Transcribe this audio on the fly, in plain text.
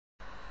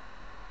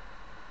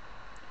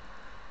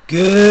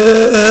Good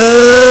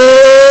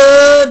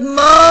morning!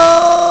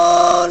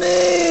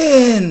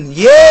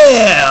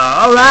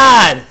 Yeah!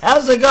 Alright!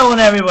 How's it going,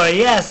 everybody?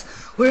 Yes,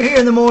 we're here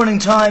in the morning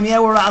time. Yeah,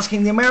 we're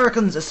asking the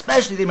Americans,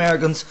 especially the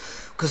Americans,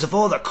 because of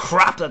all the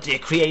crap that they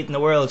create in the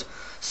world.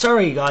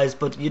 Sorry, guys,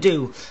 but you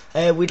do.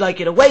 We'd like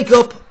you to wake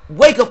up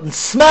and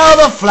smell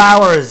the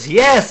flowers.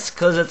 Yes,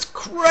 because it's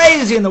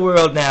crazy in the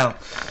world now.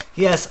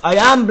 Yes, I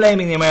am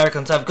blaming the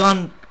Americans. I've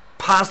gone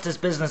past this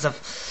business of,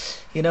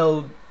 you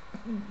know,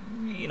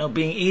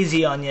 being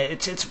easy on you.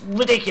 It's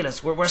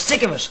ridiculous. We're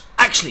sick of it.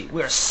 Actually,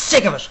 we're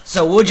sick of it.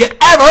 So would you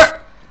ever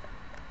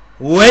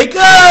wake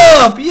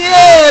up?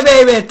 Yeah,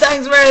 baby.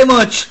 Thanks very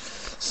much.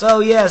 So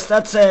yes,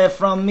 that's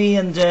from me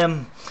and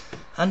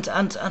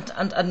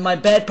my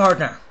bed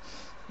partner.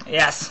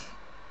 Yes,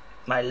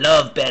 my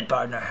love bed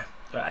partner.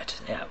 Right.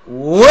 Yeah.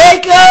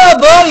 Wake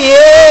up! Oh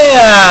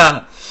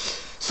yeah.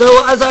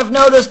 So as I've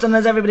noticed, and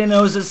as everybody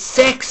knows, there's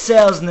sex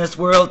sells in this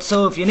world.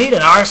 So if you need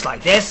an arse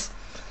like this,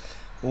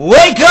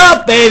 wake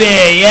up, baby!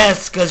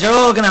 Yes, because you're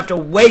all going to have to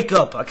wake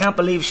up. I can't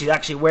believe she's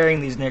actually wearing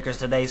these knickers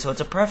today, so it's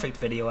a perfect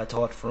video, I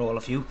thought, for all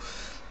of you.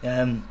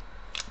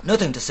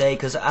 Nothing to say,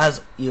 because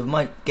as you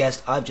might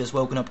guess, I've just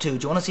woken up too.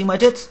 Do you want to see my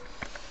tits?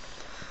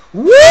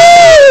 Woo!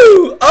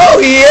 Oh,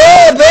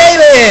 yeah,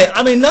 baby!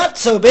 I mean, not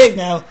so big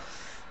now.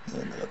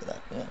 Look at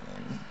that. Yeah.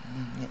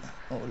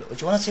 Oh, look. Do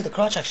you want to see the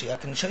crotch, actually? I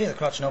can show you the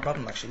crotch, no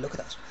problem, actually. Look at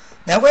that.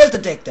 Now, where's the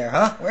dick there,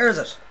 huh? Where is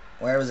it?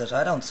 Where is it?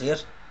 I don't see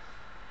it.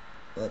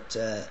 But,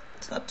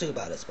 it's not too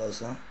bad, I suppose,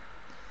 huh?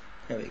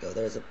 There we go.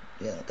 There's a...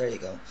 Yeah, there you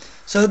go.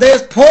 So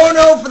there's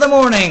porno for the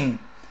morning.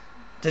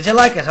 Did you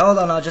like it? Hold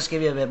on, I'll just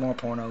give you a bit more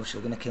porno. She's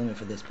going to kill me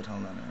for this, but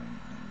hold on.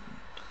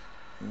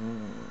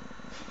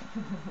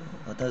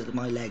 Oh, that's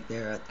my leg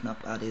there. It's not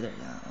bad either.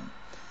 Yeah.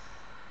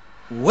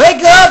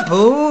 Wake up!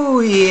 Ooh,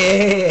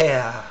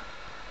 yeah.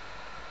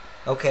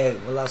 Okay,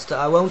 well,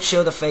 I won't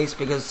show the face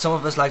because some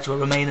of us like to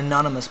remain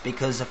anonymous,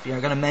 because if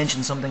you're going to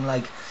mention something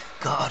like,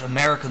 God,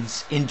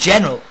 Americans in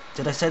general.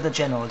 Did I say the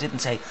general? I didn't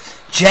say.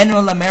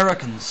 General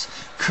Americans.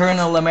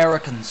 Colonel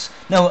Americans.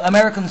 No,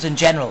 Americans in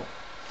general.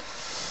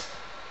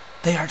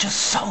 They are just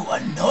so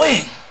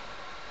annoying.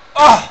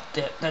 Oh,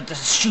 the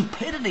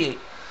stupidity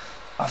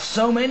of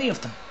so many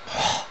of them.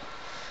 Oh.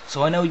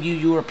 So I know you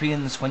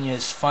Europeans, when you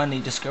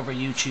finally discover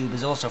YouTube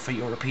is also for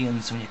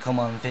Europeans, when you come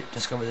on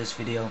discover this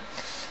video,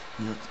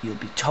 you'll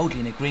be totally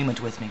in agreement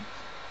with me.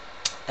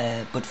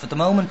 But for the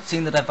moment,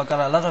 seeing that I've got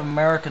a lot of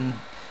American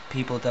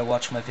people that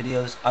watch my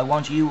videos, I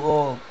want you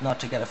all not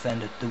to get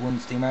offended.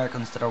 The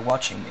Americans that are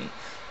watching me,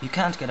 you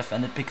can't get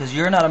offended because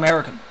you're not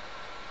American.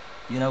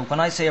 You know, when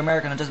I say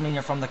American, it doesn't mean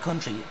you're from the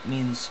country. It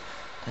means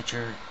that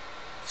you're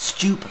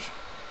stupid.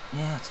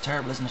 Yeah, it's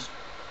terrible, isn't it?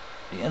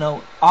 You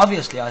know,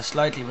 obviously I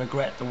slightly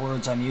regret the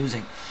words I'm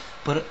using,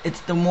 but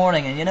it's the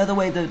morning, and you know the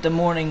way the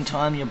morning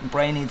time, your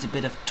brain needs a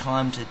bit of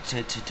time to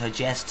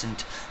digest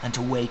and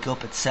to wake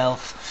up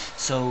itself.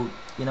 So,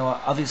 you know,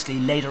 obviously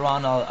later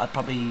on I'll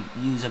probably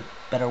use a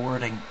better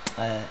wording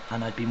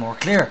and I'd be more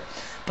clear.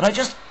 But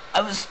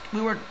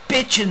we were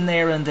bitching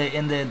there in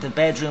the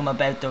bedroom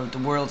about the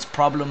world's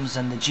problems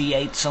and the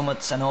G8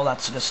 summits and all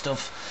that sort of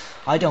stuff.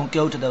 I don't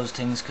go to those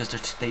things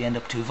because they end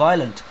up too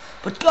violent.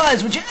 But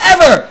guys, would you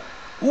ever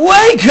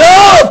wake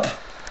up?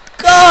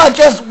 God,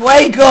 just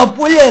wake up,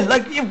 will you?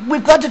 Like,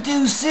 we've got to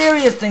do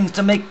serious things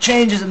to make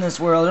changes in this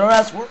world, or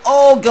else we're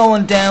all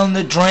going down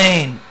the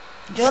drain.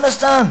 Do you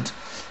understand?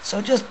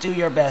 So just do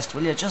your best,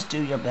 will you? Just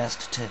do your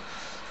best to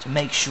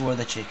make sure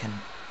that you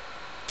can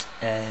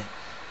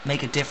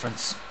make a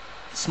difference.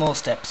 Small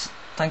steps.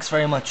 Thanks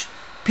very much.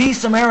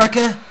 Peace,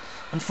 America.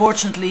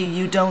 Unfortunately,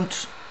 you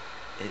don't,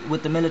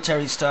 with the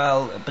military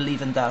style,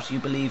 believe in that. You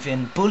believe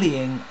in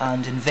bullying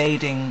and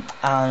invading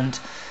and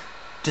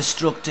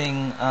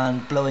destructing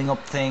and blowing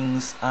up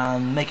things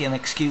and making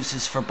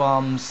excuses for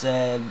bombs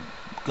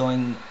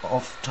going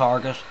off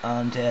target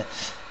and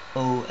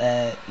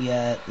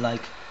yeah,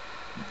 like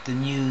the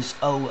news,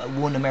 oh,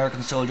 one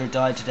American soldier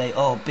died today,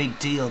 oh, big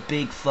deal,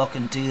 big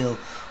fucking deal,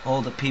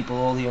 all the people,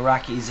 all the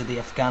Iraqis or the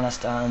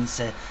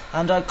Afghanistans,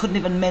 and I couldn't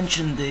even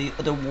mention the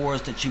other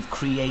wars that you've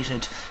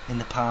created in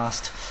the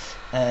past.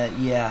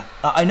 Yeah,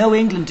 I know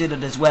England did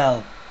it as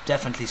well,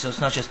 definitely, so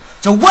it's not just,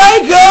 so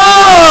wake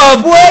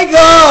up! Wake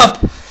up!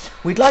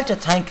 We'd like to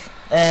thank,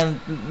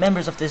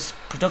 members of this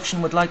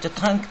production would like to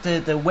thank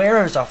the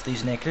wearers of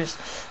these knickers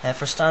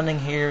for standing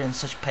here in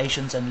such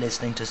patience and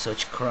listening to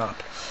such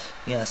crap.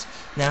 Yes.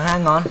 Now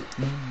hang on.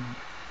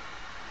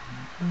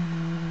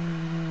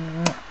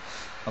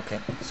 Okay,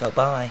 so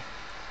bye.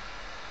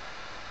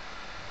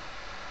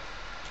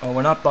 Oh,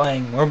 we're not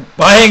buying. We're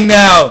buying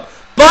now.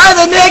 Buy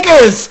the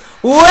knickers!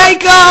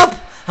 Wake up!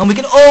 And we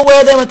can all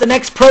wear them at the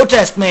next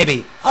protest,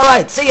 maybe.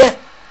 Alright, see ya.